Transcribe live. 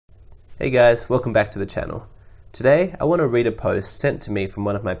Hey guys, welcome back to the channel. Today I want to read a post sent to me from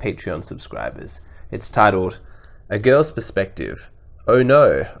one of my Patreon subscribers. It's titled, "A Girl's Perspective. Oh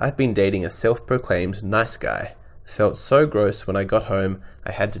no, I've been dating a self-proclaimed nice guy. Felt so gross when I got home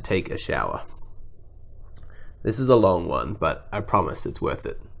I had to take a shower." This is a long one, but I promise it's worth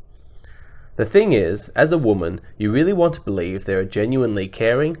it. The thing is, as a woman, you really want to believe there are genuinely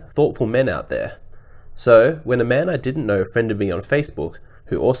caring, thoughtful men out there. So, when a man I didn't know friended me on Facebook,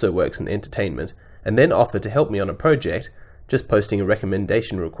 who also works in entertainment, and then offered to help me on a project, just posting a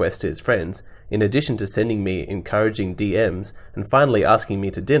recommendation request to his friends, in addition to sending me encouraging DMs, and finally asking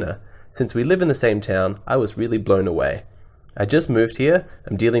me to dinner, since we live in the same town, I was really blown away. I just moved here,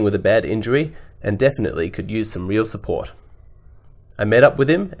 I'm dealing with a bad injury, and definitely could use some real support. I met up with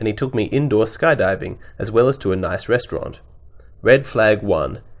him, and he took me indoor skydiving, as well as to a nice restaurant. Red flag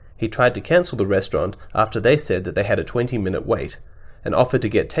 1. He tried to cancel the restaurant after they said that they had a 20-minute wait, and offered to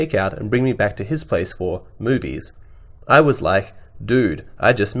get takeout and bring me back to his place for movies. I was like, dude,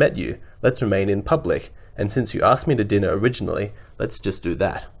 I just met you, let's remain in public, and since you asked me to dinner originally, let's just do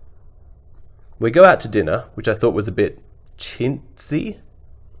that. We go out to dinner, which I thought was a bit chintzy.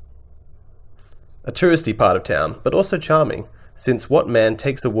 A touristy part of town, but also charming, since what man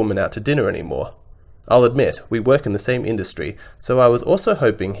takes a woman out to dinner anymore? I'll admit, we work in the same industry, so I was also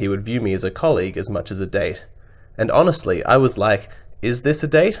hoping he would view me as a colleague as much as a date. And honestly, I was like, is this a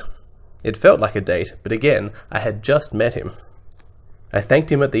date? It felt like a date, but again, I had just met him. I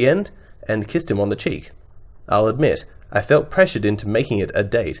thanked him at the end, and kissed him on the cheek. I'll admit, I felt pressured into making it a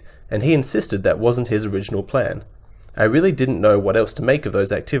date, and he insisted that wasn't his original plan. I really didn't know what else to make of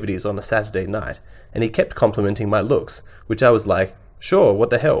those activities on a Saturday night, and he kept complimenting my looks, which I was like, sure, what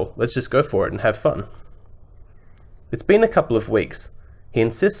the hell, let's just go for it and have fun. It's been a couple of weeks. He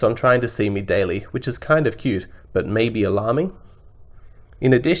insists on trying to see me daily, which is kind of cute, but maybe alarming.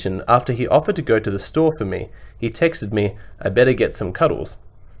 In addition, after he offered to go to the store for me, he texted me, I better get some cuddles.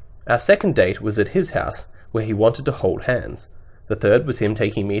 Our second date was at his house, where he wanted to hold hands. The third was him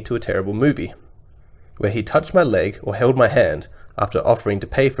taking me to a terrible movie, where he touched my leg or held my hand after offering to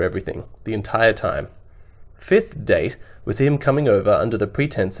pay for everything the entire time. Fifth date was him coming over under the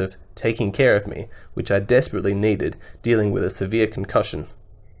pretense of taking care of me, which I desperately needed, dealing with a severe concussion.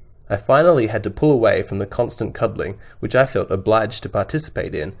 I finally had to pull away from the constant cuddling, which I felt obliged to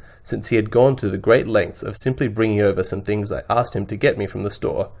participate in, since he had gone to the great lengths of simply bringing over some things I asked him to get me from the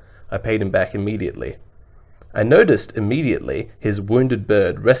store. I paid him back immediately. I noticed immediately his wounded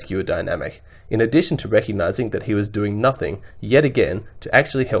bird rescuer dynamic, in addition to recognizing that he was doing nothing, yet again, to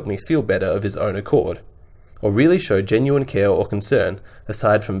actually help me feel better of his own accord, or really show genuine care or concern,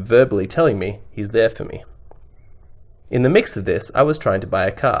 aside from verbally telling me he's there for me. In the mix of this, I was trying to buy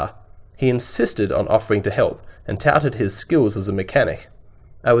a car. He insisted on offering to help, and touted his skills as a mechanic.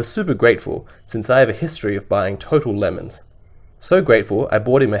 I was super grateful, since I have a history of buying total lemons. So grateful, I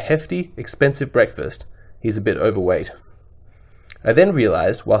bought him a hefty, expensive breakfast. He's a bit overweight. I then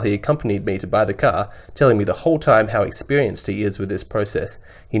realized, while he accompanied me to buy the car, telling me the whole time how experienced he is with this process,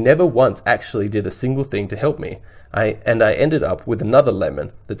 he never once actually did a single thing to help me, and I ended up with another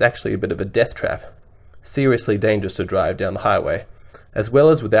lemon that's actually a bit of a death trap. Seriously dangerous to drive down the highway, as well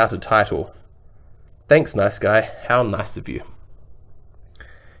as without a title. Thanks, nice guy, how nice of you.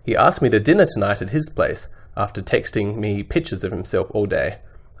 He asked me to dinner tonight at his place, after texting me pictures of himself all day.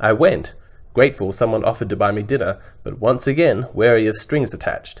 I went, grateful someone offered to buy me dinner, but once again wary of strings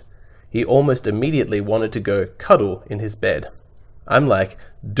attached. He almost immediately wanted to go cuddle in his bed. I'm like,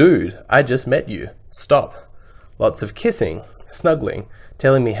 dude, I just met you, stop. Lots of kissing, snuggling,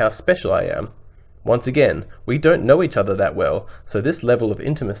 telling me how special I am. Once again, we don't know each other that well, so this level of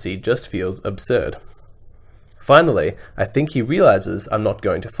intimacy just feels absurd. Finally, I think he realizes I'm not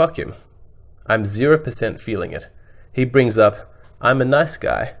going to fuck him. I'm 0% feeling it. He brings up, I'm a nice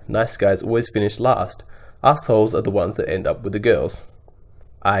guy. Nice guys always finish last. Assholes are the ones that end up with the girls.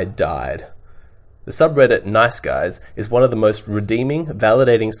 I died. The subreddit Nice Guys is one of the most redeeming,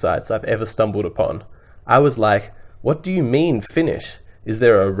 validating sites I've ever stumbled upon. I was like, what do you mean finish? Is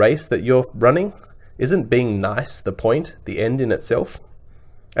there a race that you're running? Isn't being nice the point, the end in itself?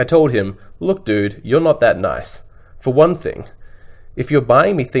 I told him, look dude, you're not that nice. For one thing, if you're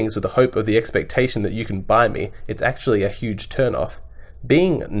buying me things with the hope of the expectation that you can buy me, it's actually a huge turn-off.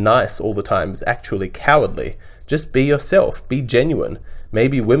 Being nice all the time is actually cowardly. Just be yourself, be genuine.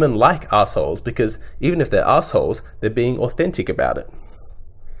 Maybe women like assholes because even if they're assholes, they're being authentic about it.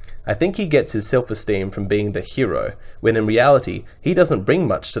 I think he gets his self-esteem from being the hero, when in reality, he doesn't bring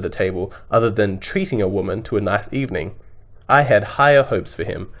much to the table other than treating a woman to a nice evening. I had higher hopes for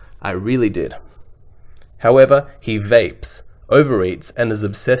him. I really did. However, he vapes. overeats, and is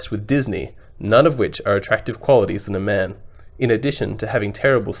obsessed with Disney, none of which are attractive qualities in a man, in addition to having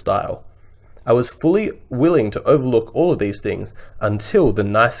terrible style. I was fully willing to overlook all of these things until the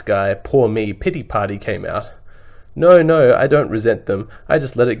nice guy, poor me pity party came out. No, I don't resent them. I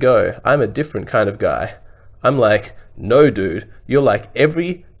just let it go. I'm a different kind of guy. I'm like, no dude, you're like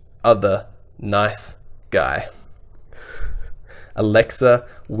every other nice guy. Alexa,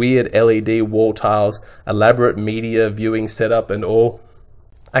 weird LED wall tiles, elaborate media viewing setup and all.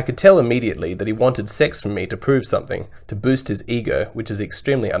 I could tell immediately that he wanted sex from me to prove something, to boost his ego, which is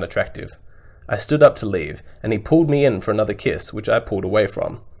extremely unattractive. I stood up to leave, and he pulled me in for another kiss, which I pulled away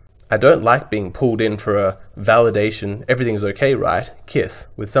from. I don't like being pulled in for a validation, everything's okay, right, kiss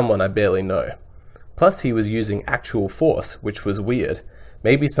with someone I barely know. Plus he was using actual force, which was weird.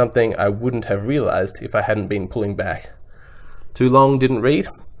 Maybe something I wouldn't have realized if I hadn't been pulling back. Too long, didn't read?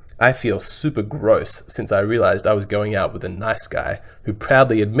 I feel super gross since I realized I was going out with a nice guy who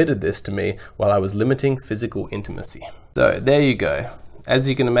proudly admitted this to me while I was limiting physical intimacy. So there you go. As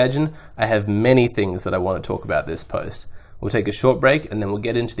you can imagine, I have many things that I want to talk about this post. We'll take a short break and then we'll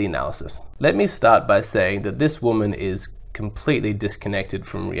get into the analysis. Let me start by saying that this woman is completely disconnected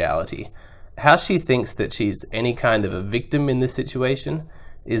from reality. How she thinks that she's any kind of a victim in this situation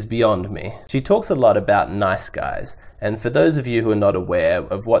is beyond me. She talks a lot about nice guys, and for those of you who are not aware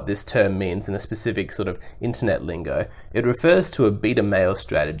of what this term means in a specific sort of internet lingo, it refers to a beta male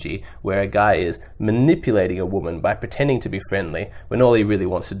strategy where a guy is manipulating a woman by pretending to be friendly when all he really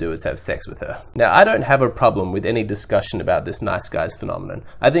wants to do is have sex with her. Now, I don't have a problem with any discussion about this nice guys phenomenon.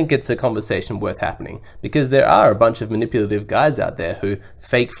 I think it's a conversation worth happening because there are a bunch of manipulative guys out there who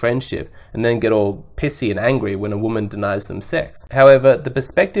fake friendship and then get all pissy and angry when a woman denies them sex. However, the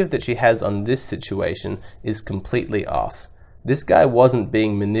perspective that she has on this situation is completely off. This guy wasn't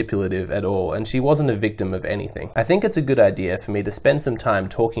being manipulative at all, and she wasn't a victim of anything. I think it's a good idea for me to spend some time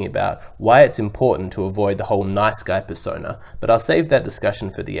talking about why it's important to avoid the whole nice guy persona, but I'll save that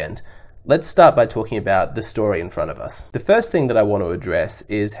discussion for the end. Let's start by talking about the story in front of us. The first thing that I want to address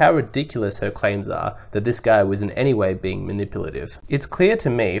is how ridiculous her claims are that this guy was in any way being manipulative. It's clear to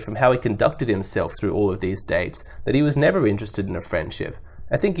me from how he conducted himself through all of these dates that he was never interested in a friendship.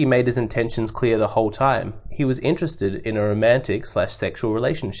 I think he made his intentions clear the whole time. He was interested in a romantic/sexual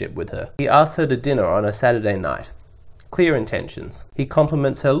relationship with her. He asks her to dinner on a Saturday night. Clear intentions. He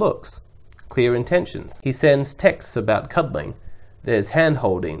compliments her looks. Clear intentions. He sends texts about cuddling. There's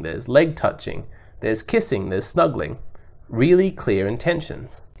hand-holding, there's leg-touching, there's kissing, there's snuggling. Really clear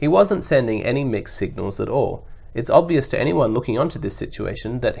intentions. He wasn't sending any mixed signals at all. It's obvious to anyone looking onto this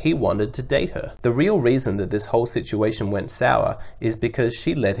situation that he wanted to date her. The real reason that this whole situation went sour is because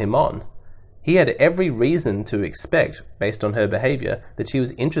she led him on. He had every reason to expect, based on her behavior, that she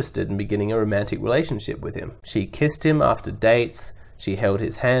was interested in beginning a romantic relationship with him. She kissed him after dates. She held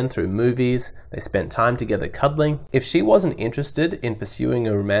his hand through movies. They spent time together cuddling. If she wasn't interested in pursuing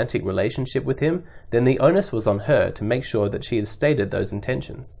a romantic relationship with him, then the onus was on her to make sure that she had stated those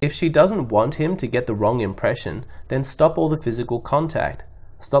intentions. If she doesn't want him to get the wrong impression, then stop all the physical contact.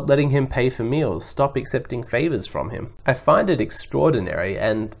 Stop letting him pay for meals. Stop accepting favors from him. I find it extraordinary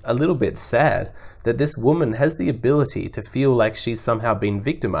and a little bit sad that this woman has the ability to feel like she's somehow been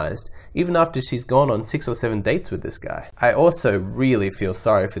victimized, even after she's gone on 6 or 7 dates with this guy. I also really feel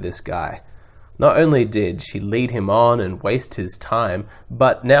sorry for this guy. Not only did she lead him on and waste his time,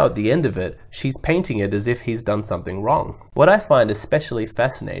 but now at the end of it, she's painting it as if he's done something wrong. What I find especially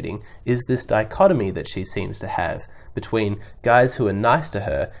fascinating is this dichotomy that she seems to have between guys who are nice to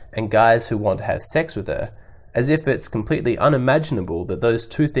her and guys who want to have sex with her, as if it's completely unimaginable that those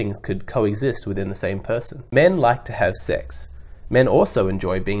two things could coexist within the same person. Men like to have sex. Men also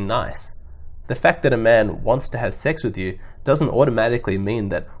enjoy being nice. The fact that a man wants to have sex with you doesn't automatically mean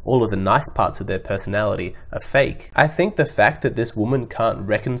that all of the nice parts of their personality are fake. I think the fact that this woman can't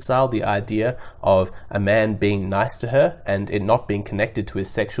reconcile the idea of a man being nice to her and it not being connected to his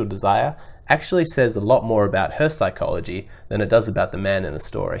sexual desire actually says a lot more about her psychology than it does about the man in the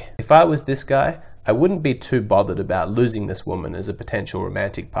story. If I was this guy, I wouldn't be too bothered about losing this woman as a potential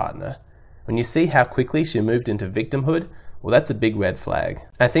romantic partner. When you see how quickly she moved into victimhood, well, that's a big red flag.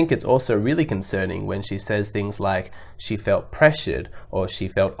 I think it's also really concerning when she says things like she felt pressured or she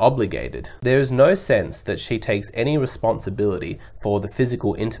felt obligated. There is no sense that she takes any responsibility for the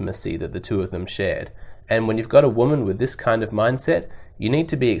physical intimacy that the two of them shared. And when you've got a woman with this kind of mindset, you need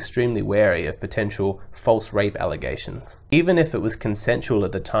to be extremely wary of potential false rape allegations. Even if it was consensual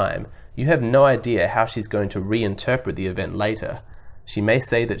at the time, you have no idea how she's going to reinterpret the event later. She may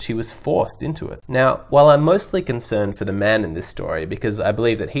say that she was forced into it. Now, while I'm mostly concerned for the man in this story because I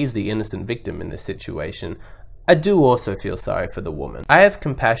believe that he's the innocent victim in this situation, I do also feel sorry for the woman. I have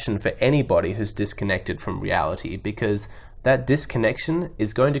compassion for anybody who's disconnected from reality, because that disconnection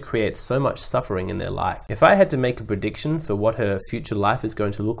is going to create so much suffering in their life. If I had to make a prediction for what her future life is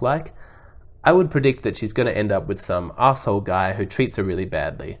going to look like, I would predict that she's going to end up with some asshole guy who treats her really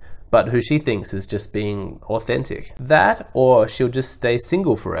badly, but who she thinks is just being authentic. That, or she'll just stay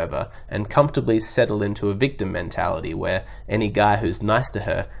single forever and comfortably settle into a victim mentality where any guy who's nice to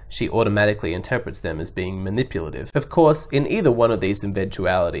her, she automatically interprets them as being manipulative. Of course, in either one of these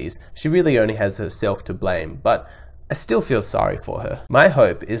eventualities, she really only has herself to blame, but I still feel sorry for her. My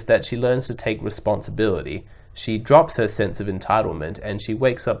hope is that she learns to take responsibility. She drops her sense of entitlement and she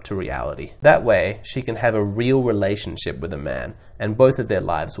wakes up to reality. That way, she can have a real relationship with a man, and both of their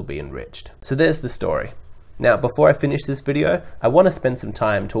lives will be enriched. So there's the story. Now, before I finish this video, I want to spend some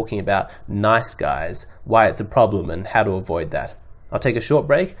time talking about nice guys, why it's a problem and how to avoid that. I'll take a short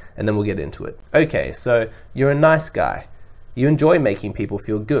break and then we'll get into it. Okay, so you're a nice guy. You enjoy making people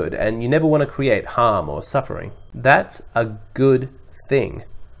feel good and you never want to create harm or suffering. That's a good thing.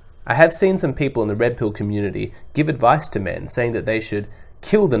 I have seen some people in the red pill community give advice to men saying that they should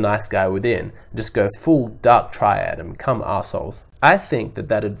kill the nice guy within, just go full dark triad and become assholes. I think that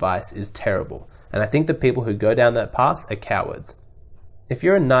that advice is terrible, and I think the people who go down that path are cowards. If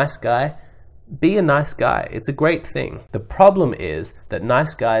you're a nice guy, be a nice guy. It's a great thing. The problem is that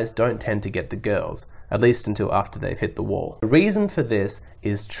nice guys don't tend to get the girls, at least until after they've hit the wall. The reason for this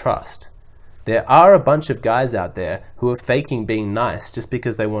is trust. There are a bunch of guys out there who are faking being nice just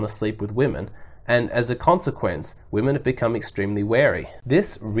because they want to sleep with women, and as a consequence, women have become extremely wary.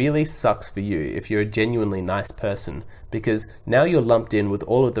 This really sucks for you if you're a genuinely nice person, because now you're lumped in with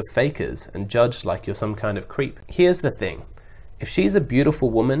all of the fakers and judged like you're some kind of creep. Here's the thing. If she's a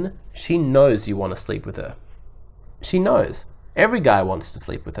beautiful woman, she knows you want to sleep with her. She knows. Every guy wants to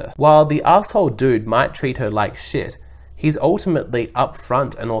sleep with her. While the asshole dude might treat her like shit, he's ultimately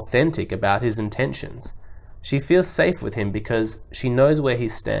upfront and authentic about his intentions. She feels safe with him because she knows where he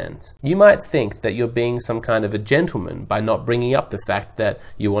stands. You might think that you're being some kind of a gentleman by not bringing up the fact that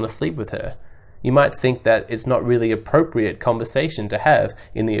you want to sleep with her. You might think that it's not really appropriate conversation to have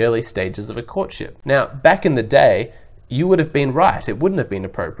in the early stages of a courtship. Now, back in the day, you would have been right. It wouldn't have been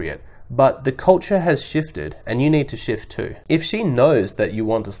appropriate. But the culture has shifted, and you need to shift too. If she knows that you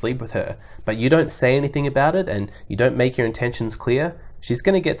want to sleep with her, but you don't say anything about it and you don't make your intentions clear, she's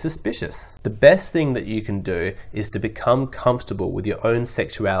going to get suspicious. The best thing that you can do is to become comfortable with your own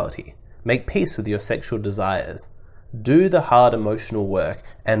sexuality. Make peace with your sexual desires. Do the hard emotional work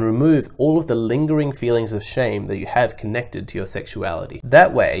and remove all of the lingering feelings of shame that you have connected to your sexuality.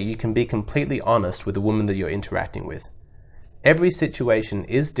 That way, you can be completely honest with the woman that you're interacting with. Every situation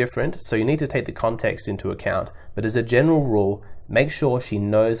is different, so you need to take the context into account, but as a general rule, make sure she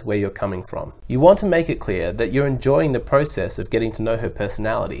knows where you're coming from. You want to make it clear that you're enjoying the process of getting to know her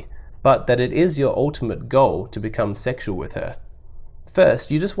personality, but that it is your ultimate goal to become sexual with her. First,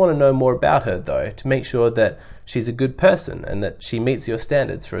 you just want to know more about her though, to make sure that she's a good person and that she meets your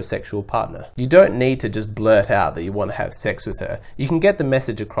standards for a sexual partner. You don't need to just blurt out that you want to have sex with her. You can get the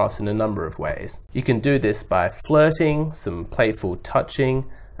message across in a number of ways. You can do this by flirting, some playful touching,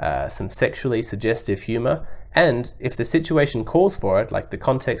 some sexually suggestive humor, and if the situation calls for it, like the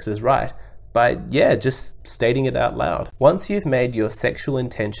context is right, by, just stating it out loud. Once you've made your sexual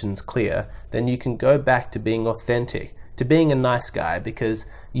intentions clear, then you can go back to being authentic, to being a nice guy, because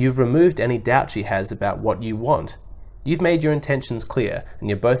you've removed any doubt she has about what you want. You've made your intentions clear and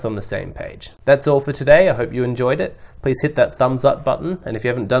you're both on the same page. That's all for today. I hope you enjoyed it. Please hit that thumbs up button, and if you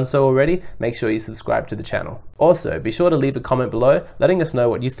haven't done so already, make sure you subscribe to the channel. Also, be sure to leave a comment below letting us know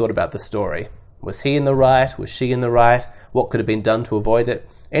what you thought about the story. Was he in the right? Was she in the right? What could have been done to avoid it?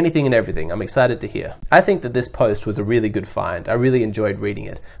 Anything and everything. I'm excited to hear. I think that this post was a really good find. I really enjoyed reading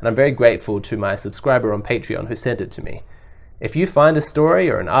it, and I'm very grateful to my subscriber on Patreon who sent it to me. If you find a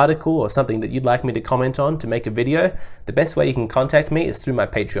story or an article or something that you'd like me to comment on to make a video, the best way you can contact me is through my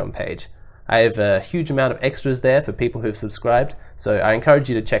Patreon page. I have a huge amount of extras there for people who've subscribed, so I encourage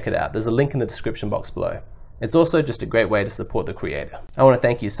you to check it out. There's a link in the description box below. It's also just a great way to support the creator. I want to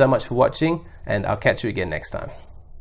thank you so much for watching, and I'll catch you again next time.